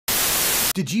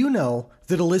Did you know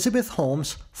that Elizabeth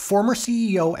Holmes, former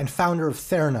CEO and founder of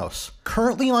Theranos,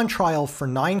 currently on trial for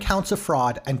 9 counts of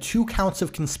fraud and 2 counts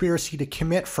of conspiracy to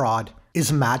commit fraud,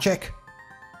 is magic?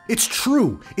 It's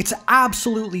true. It's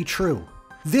absolutely true.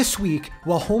 This week,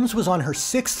 while Holmes was on her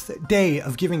 6th day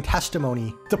of giving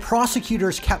testimony, the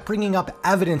prosecutors kept bringing up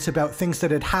evidence about things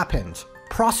that had happened.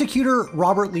 Prosecutor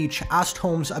Robert Leach asked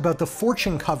Holmes about the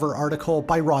Fortune cover article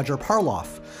by Roger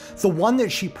Parloff, the one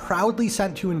that she proudly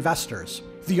sent to investors.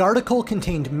 The article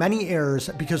contained many errors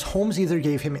because Holmes either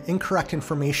gave him incorrect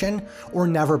information or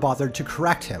never bothered to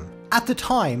correct him. At the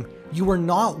time, you were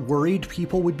not worried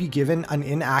people would be given an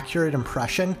inaccurate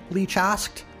impression, Leach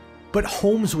asked. But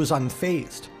Holmes was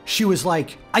unfazed. She was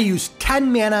like, I used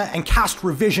 10 mana and cast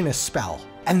revisionist spell.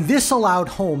 And this allowed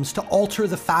Holmes to alter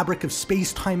the fabric of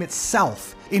space-time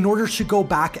itself in order to go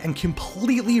back and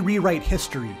completely rewrite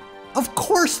history. Of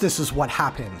course this is what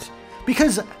happened,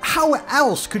 because how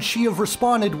else could she have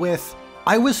responded with,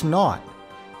 I was not?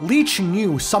 Leach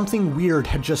knew something weird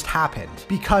had just happened,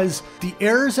 because the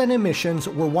errors and omissions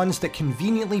were ones that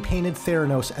conveniently painted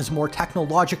Theranos as more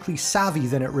technologically savvy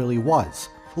than it really was.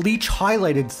 Leach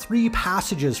highlighted 3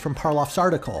 passages from Parloff's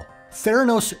article.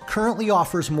 Theranos currently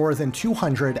offers more than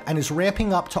 200 and is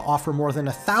ramping up to offer more than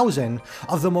 1,000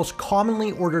 of the most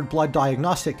commonly ordered blood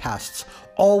diagnostic tests,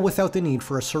 all without the need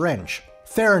for a syringe.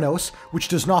 Theranos, which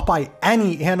does not buy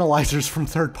any analyzers from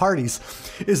third parties,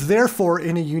 is therefore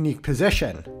in a unique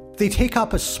position. They take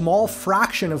up a small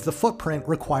fraction of the footprint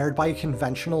required by a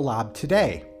conventional lab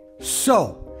today.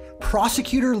 So,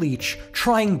 Prosecutor Leach,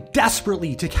 trying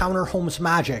desperately to counter Holmes'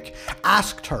 magic,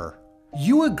 asked her,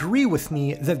 you agree with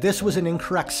me that this was an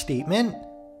incorrect statement?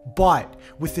 But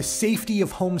with the safety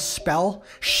of Holmes' spell,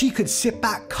 she could sit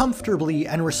back comfortably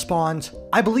and respond,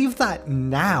 I believe that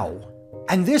now.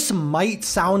 And this might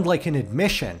sound like an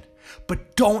admission,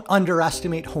 but don't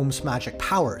underestimate Holmes' magic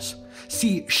powers.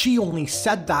 See, she only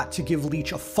said that to give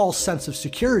Leach a false sense of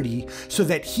security so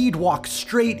that he'd walk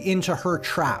straight into her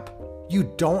trap. You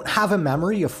don't have a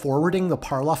memory of forwarding the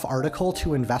Parloff article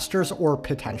to investors or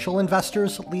potential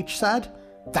investors, Leach said?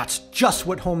 That's just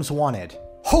what Holmes wanted.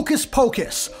 Hocus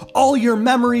pocus, all your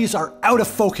memories are out of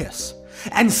focus.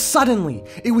 And suddenly,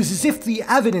 it was as if the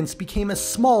evidence became a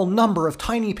small number of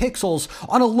tiny pixels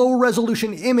on a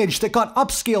low-resolution image that got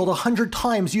upscaled 100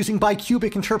 times using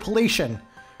bicubic interpolation.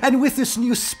 And with this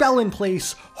new spell in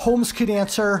place, Holmes could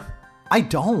answer, I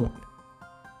don't.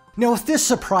 Now, if this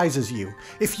surprises you,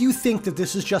 if you think that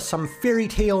this is just some fairy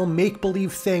tale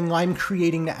make-believe thing I'm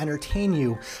creating to entertain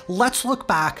you, let's look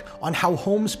back on how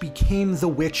Holmes became the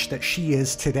witch that she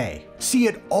is today. See,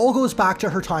 it all goes back to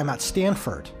her time at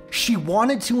Stanford. She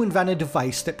wanted to invent a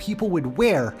device that people would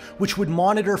wear, which would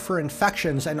monitor for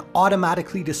infections and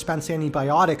automatically dispense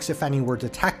antibiotics if any were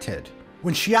detected.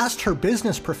 When she asked her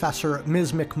business professor,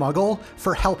 Ms. McMuggle,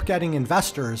 for help getting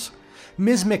investors,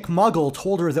 Ms. McMuggle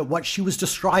told her that what she was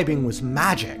describing was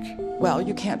magic. Well,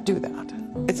 you can't do that.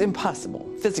 It's impossible,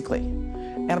 physically.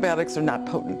 Antibiotics are not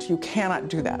potent. You cannot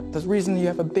do that. There's a reason you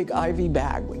have a big IV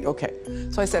bag. Okay.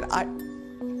 So I said,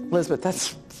 Elizabeth, that's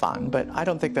fun, but I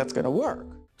don't think that's going to work.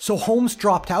 So Holmes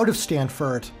dropped out of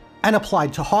Stanford and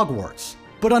applied to Hogwarts.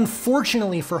 But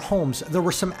unfortunately for Holmes, there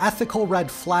were some ethical red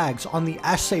flags on the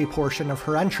essay portion of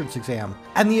her entrance exam,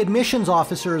 and the admissions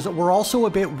officers were also a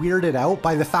bit weirded out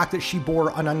by the fact that she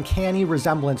bore an uncanny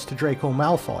resemblance to Draco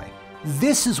Malfoy.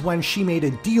 This is when she made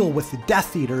a deal with the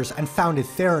Death Eaters and founded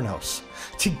Theranos.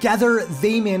 Together,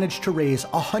 they managed to raise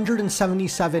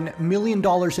 $177 million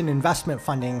in investment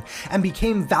funding and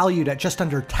became valued at just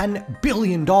under $10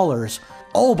 billion,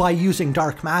 all by using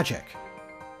dark magic.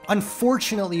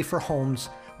 Unfortunately for Holmes,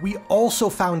 we also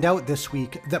found out this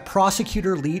week that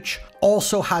Prosecutor Leach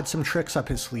also had some tricks up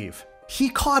his sleeve. He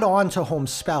caught on to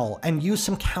Holmes' spell and used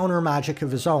some counter magic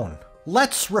of his own.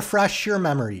 Let's refresh your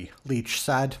memory, Leach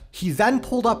said. He then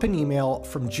pulled up an email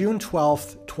from June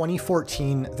 12th,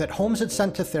 2014 that Holmes had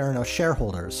sent to Theranos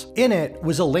shareholders. In it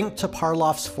was a link to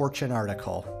Parloff's Fortune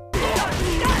article.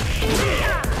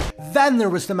 Then there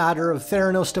was the matter of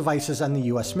Theranos devices and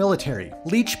the US military.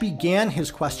 Leach began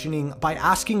his questioning by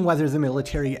asking whether the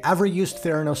military ever used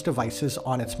Theranos devices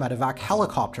on its medevac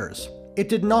helicopters. It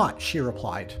did not, she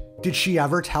replied. Did she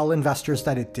ever tell investors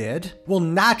that it did? Well,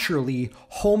 naturally,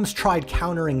 Holmes tried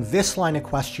countering this line of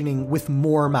questioning with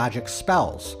more magic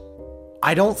spells.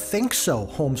 I don't think so,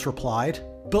 Holmes replied.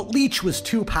 But Leach was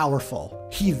too powerful.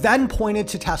 He then pointed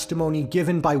to testimony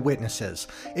given by witnesses,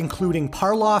 including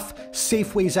Parloff,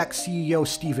 Safeway's ex-CEO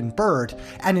Stephen Bird,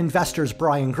 and investors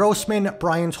Brian Grossman,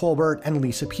 Brian Tolbert, and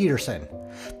Lisa Peterson.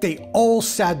 They all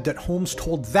said that Holmes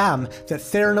told them that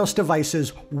Theranos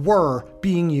devices were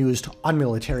being used on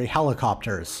military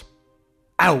helicopters.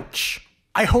 Ouch.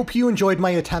 I hope you enjoyed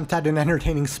my attempt at an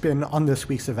entertaining spin on this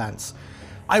week's events.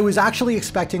 I was actually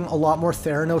expecting a lot more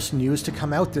Theranos news to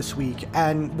come out this week,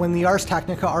 and when the Ars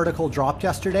Technica article dropped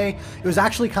yesterday, it was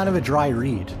actually kind of a dry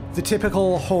read. The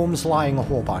typical Holmes lying a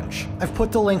whole bunch. I've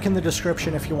put the link in the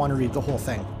description if you want to read the whole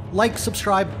thing. Like,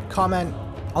 subscribe, comment.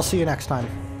 I'll see you next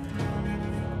time.